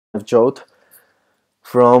Jot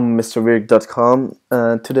from mrvirk.com.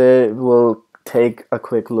 Today we'll take a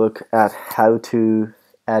quick look at how to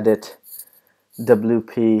edit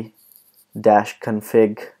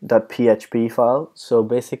wp-config.php file. So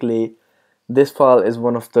basically this file is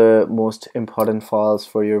one of the most important files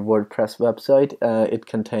for your WordPress website. It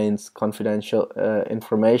contains confidential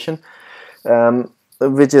information,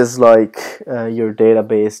 which is like your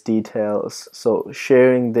database details. So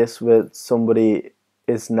sharing this with somebody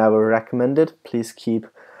is never recommended. Please keep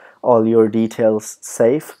all your details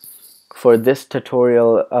safe. For this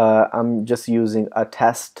tutorial, I'm just using a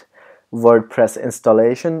test WordPress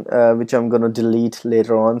installation, which I'm gonna delete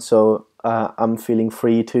later on. So I'm feeling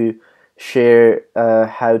free to share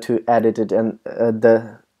how to edit it, and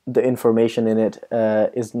the information in it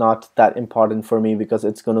is not that important for me because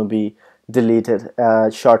it's gonna be deleted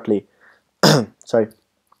shortly. Sorry.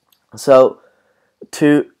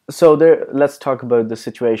 Let's talk about the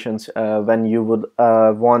situations when you would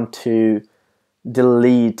want to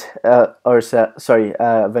delete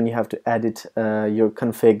when you have to edit your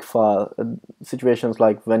config file. Situations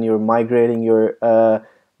like when you're migrating your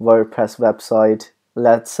WordPress website,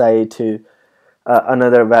 let's say, to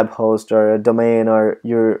another web host or a domain, or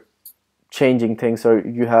you're changing things, or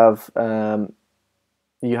you have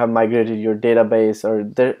migrated your database, or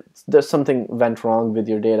there's something went wrong with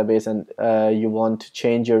your database, and you want to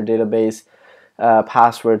change your database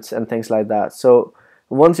passwords and things like that. So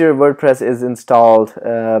once your WordPress is installed,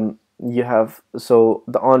 the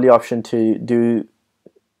only option to do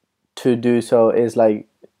so is like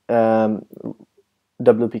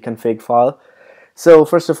wp config file. So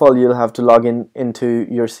first of all, you'll have to log into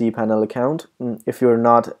your cPanel account. If you're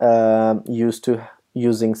not used to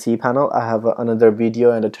using cPanel, I have another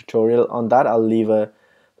video and a tutorial on that. I'll leave a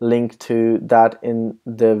link to that in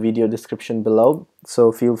the video description below,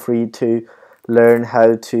 so feel free to learn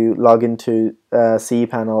how to log into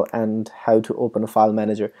cPanel and how to open a file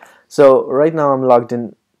manager. So right now I'm logged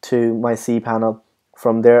in to my cPanel.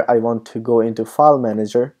 From there I want to go into file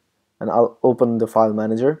manager, and I'll open the file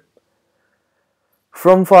manager.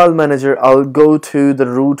 From file manager, I'll go to the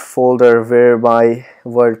root folder where my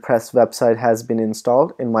WordPress website has been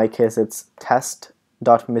installed. In my case, it's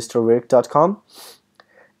test.mrvirk.com.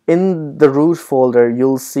 In the root folder,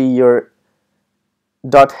 you'll see your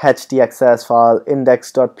 .htxs file,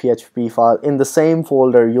 index.php file. In the same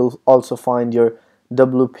folder, you'll also find your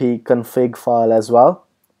wp config file as well.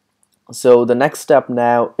 So the next step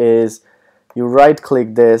now is you right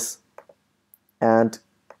click this and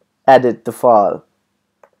edit the file.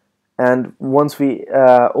 And once we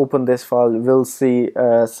open this file, we'll see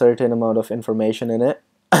a certain amount of information in it.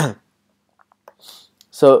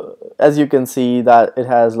 So as you can see that it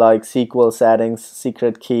has like SQL settings,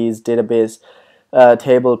 secret keys, database,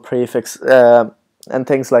 table prefix, and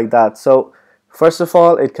things like that. So first of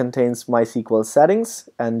all, it contains MySQL settings,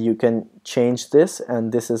 and you can change this.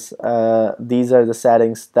 And this is these are the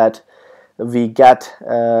settings that we get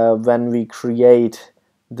when we create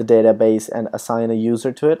the database and assign a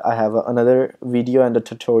user to it. I have another video and a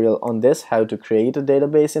tutorial on this, how to create a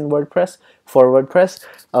database in WordPress for WordPress.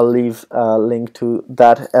 I'll leave a link to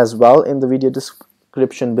that as well in the video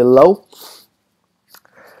description below.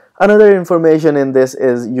 Another information in this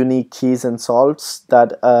is unique keys and salts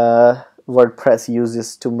that WordPress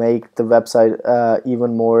uses to make the website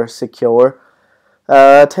even more secure.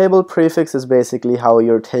 Table prefix is basically how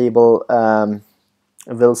your table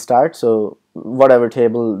will start. So whatever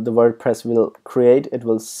table the WordPress will create, it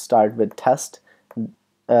will start with test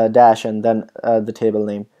dash and then the table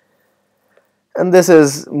name. And this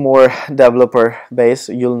is more developer based.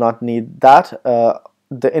 You'll not need that.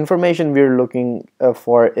 The information we're looking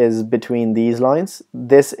for is between these lines.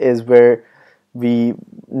 This is where we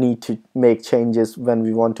need to make changes when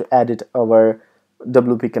we want to edit our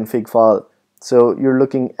wp config file. So you're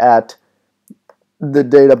looking at the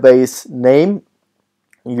database name,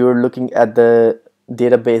 you're looking at the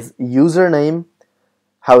database username.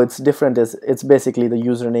 How it's different is it's basically the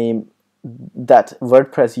username that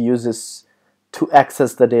WordPress uses to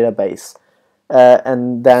access the database,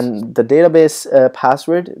 and then the database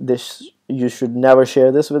password. This, you should never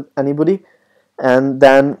share this with anybody. And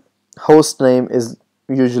then host name is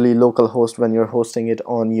usually localhost when you're hosting it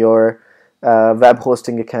on your web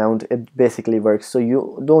hosting account. It basically works, so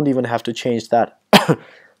you don't even have to change that.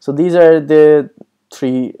 So these are the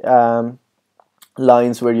three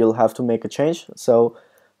lines where you'll have to make a change. So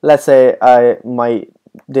let's say my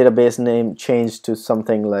database name changed to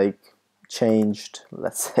something like changed,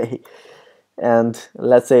 let's say, and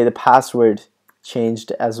let's say the password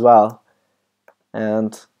changed as well,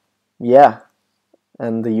 and yeah,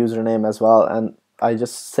 and the username as well. And I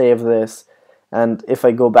just save this, and if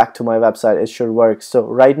I go back to my website, it should work. So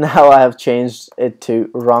right now I have changed it to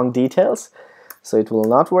wrong details, so it will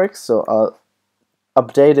not work. So I'll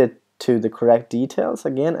update it to the correct details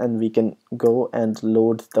again, and we can go and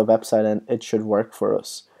load the website, and it should work for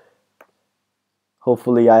us.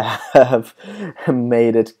 Hopefully I have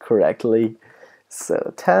made it correctly.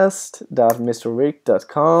 So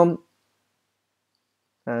test.mrweek.com,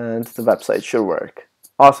 and the website should work.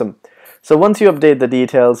 Awesome. So once you update the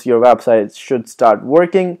details, your website should start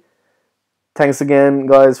working. Thanks again,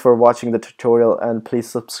 guys, for watching the tutorial, and please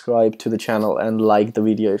subscribe to the channel and like the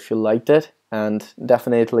video if you liked it, and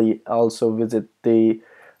definitely also visit the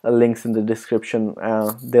links in the description.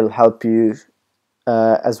 They'll help you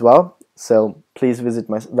as well, so please visit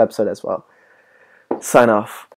my website as well. Sign off.